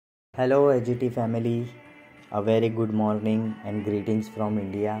Hello AGT family, a very good morning and greetings from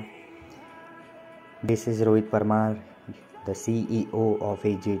India. This is Rohit Parmar, the CEO of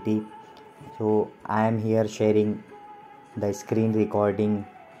AGT. So I am here sharing the screen recording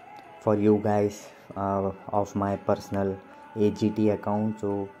for you guys of my personal AGT account.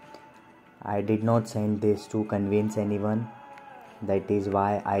 So I did not send this to convince anyone. That is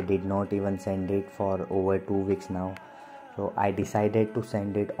why I did not even send it for over 2 weeks now. So I decided to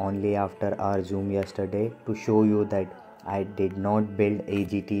send it only after our Zoom yesterday to show you that I did not build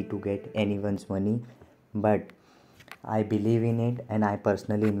AGT to get anyone's money, but I believe in it and I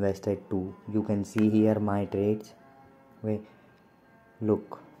personally invested too. You can see here my trades. Wait,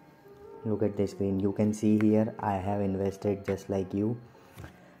 look at the screen. You can see here I have invested just like you,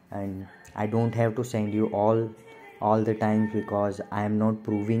 and I don't have to send you all the times because I am not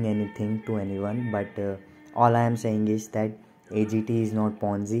proving anything to anyone, but all I am saying is that AGT is not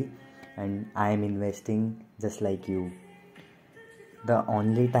Ponzi and I am investing just like you. The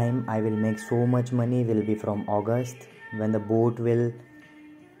only time I will make so much money will be from August, when the boat will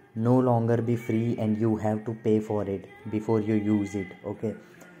no longer be free and you have to pay for it before you use it, okay?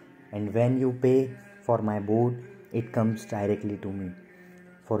 And when you pay for my boat, it comes directly to me.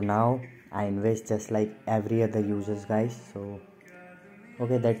 For now I invest just like every other users, guys. So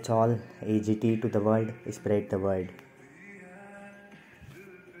okay, that's all. AGT to the world, spread the word.